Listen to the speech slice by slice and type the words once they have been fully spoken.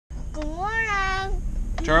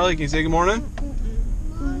Charlie, can you say good morning?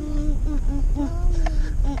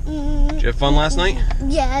 Did you have fun last night?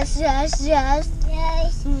 Yes, yes, yes.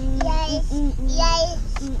 Yes, yes, yes,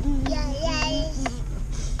 yes.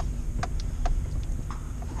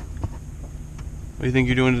 What do you think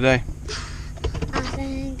you're doing today? I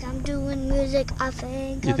think I'm doing music. I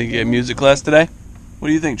think. You think you had music class today? What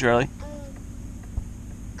do you think, Charlie?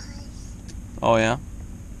 Oh, yeah?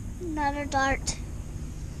 Another dart.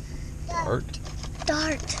 Dart?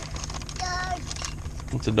 Dart. Dart.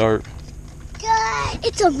 What's a dart? Dart.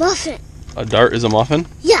 It's a muffin. A dart is a muffin?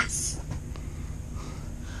 Yes.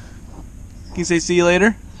 Can you say see you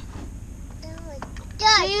later? Dart.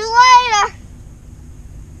 See you later.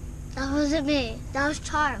 That wasn't me. That was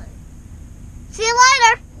Charlie. See you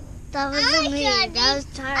later. That wasn't me. That was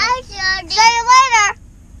Charlie. See you later.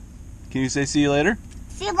 Can you say see you later?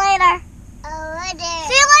 See you later. Over there.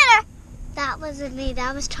 See you later. That wasn't me.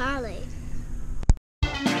 That was Charlie.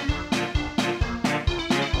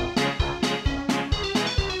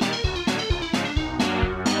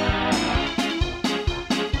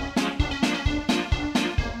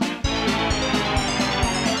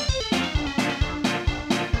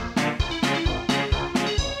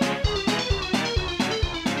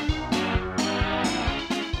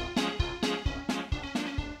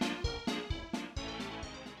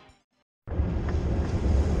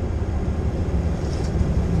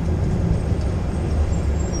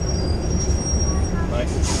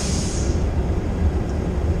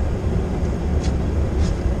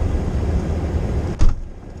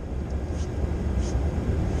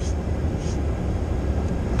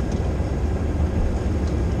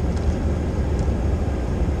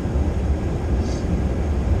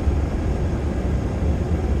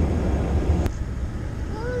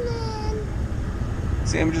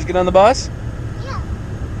 Sam, just get on the bus? Yeah.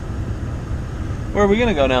 Where are we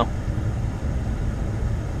gonna go now?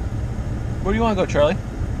 Where do you want to go, Charlie?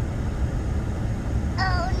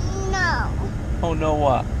 Oh no. Oh no,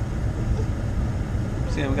 what?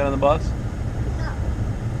 Sam, get on the bus? No.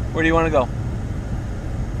 Where do you want to go?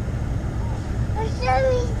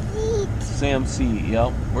 Sammy seat. Sam's seat,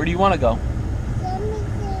 yep. Where do you want to go? Sammy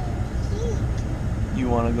seat. You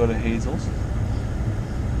want to go to Hazel's?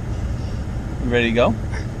 You ready to go?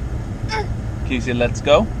 Can you say let's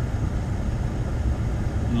go?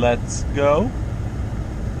 Let's go.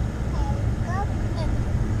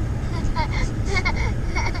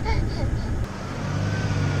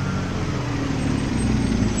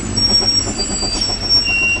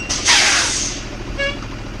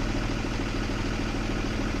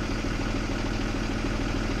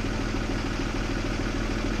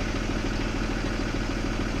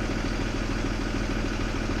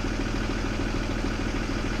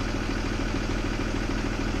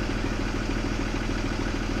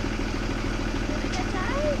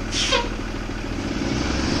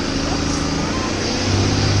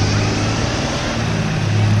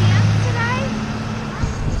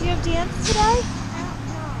 Dance today?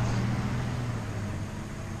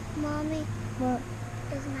 Mommy, What?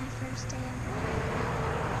 is my first day of running.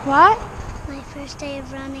 What? My first day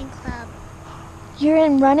of running club. You're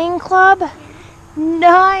in running club?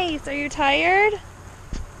 Nice. Are you tired?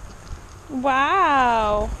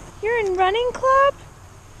 Wow. You're in running club?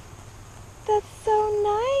 That's so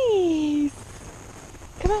nice.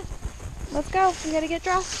 Come on. Let's go. We gotta get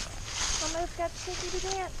dressed. Mama's got to take you to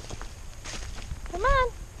dance. Come on.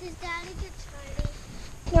 Does Daddy get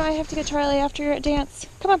Charlie? No, I have to get Charlie after your dance.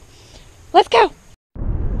 Come on. Let's go.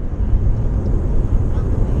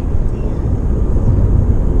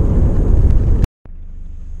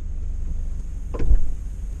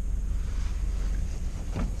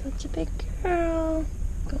 Such a big girl.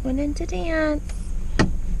 Going into dance.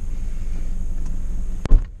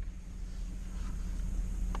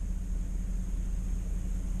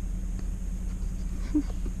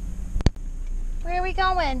 Where are we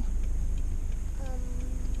going?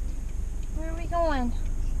 Where are we going?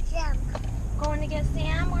 Sam. Going to get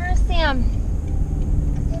Sam? Where is Sam?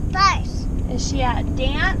 The bus. Is she at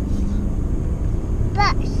dance?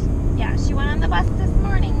 Bus. Yeah, she went on the bus this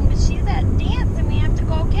morning, but she's at dance and we have to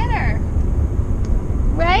go get her.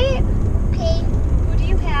 Right? Okay. Who do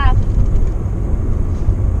you have?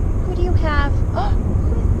 Who do you have? Oh,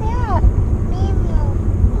 who's that? Nemo.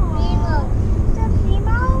 Nemo. Is that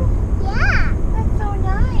Nemo? Yeah. That's so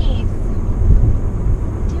nice.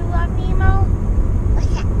 Do you love Nemo? What's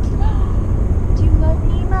that? Do you love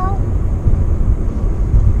Nemo?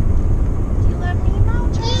 Do you love Nemo,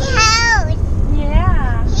 He Charlie? house.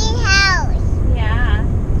 Yeah. He house. Yeah.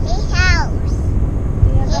 He house. Do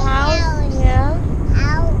you have a house? Yeah.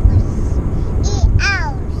 House. He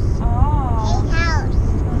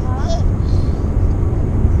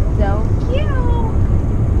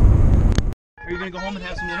to go home and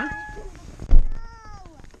have some dinner?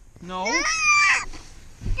 No?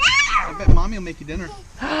 I bet Mommy will make you dinner.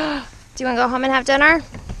 Do you want to go home and have dinner?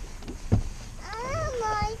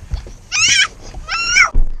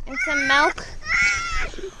 And some milk?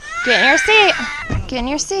 Get in your seat. Get in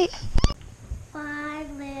your seat.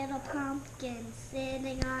 5 little pumpkins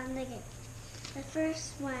sitting on the gate. The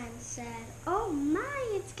first one said, "Oh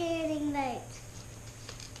my, it's getting late."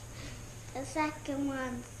 The second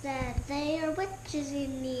one said, "There are witches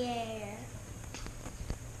in the air."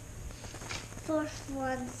 Fourth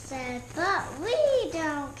one said, "But we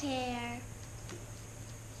don't care."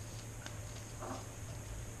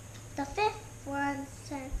 The fifth one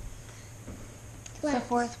said, It's the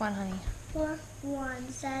fourth one, honey. Fourth one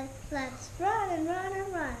said, "Let's run and run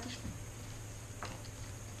and run."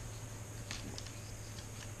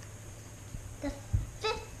 The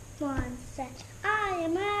fifth one said, "I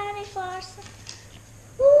am ready for some."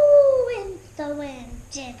 Ooh, in the wind,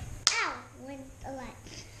 and out went the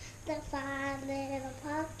light. The 5 little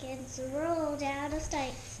pumpkins rolled out of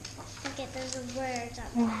stakes. Look at those words on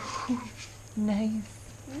the back. Nice.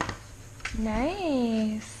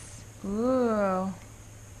 Nice. Ooh.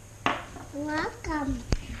 Welcome.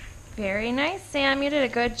 Very nice, Sam. You did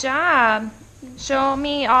a good job. Show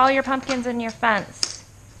me all your pumpkins in your fence.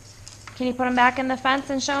 Can you put them back in the fence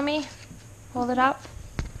and show me? Hold it up.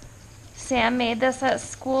 Sam made this at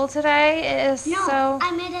school today. It is No,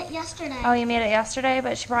 I made it yesterday. Oh, you made it yesterday,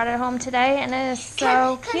 but she brought it home today, and it is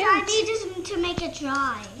so cute. Because I needed to make it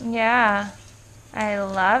dry. Yeah. I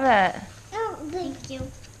love it. Oh, thank you.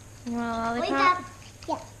 You want a lollipop? Wait, Dad.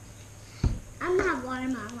 Yeah. I'm going to have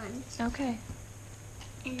watermelon. Okay.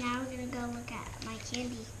 And now we're going to go look at my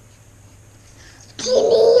candy.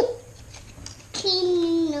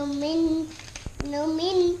 Candy, no mini. No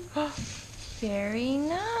mini. Very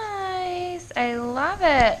nice. I love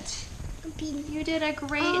it. You did a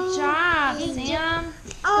great job, Sam.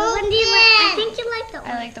 Oh, what one do you like? I think you like the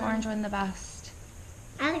orange. I like the orange one the best.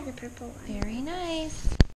 I like the purple one. Very nice.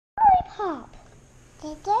 Lollipop.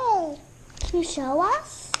 Today. Can you show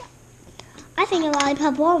us? I think a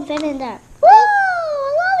lollipop won't fit in there. Whoa,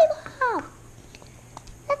 a lollipop.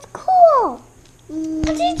 That's cool.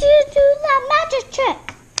 How did you do that magic trick?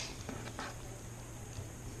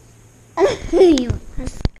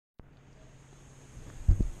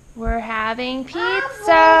 We're having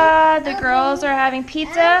pizza. The girls are having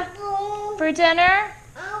pizza for dinner.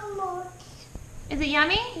 Is it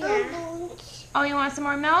yummy? Yeah. Oh, you want some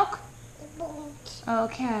more milk?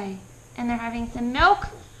 Okay. And they're having some milk.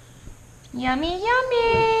 Yummy,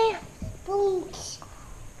 yummy.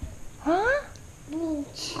 Huh?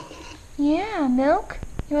 Yeah, milk.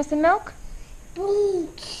 You want some milk?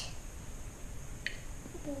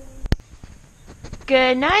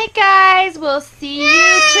 Good night, guys. We'll see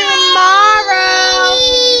you tomorrow.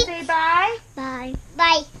 Can you say bye? Bye.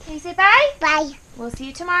 Bye. Can you say bye? Bye. We'll see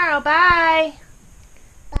you tomorrow. Bye.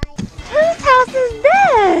 Bye. Whose house is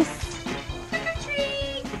this? Trick or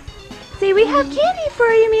treat. See, we have candy for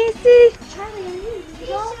you, Macy. Charlie,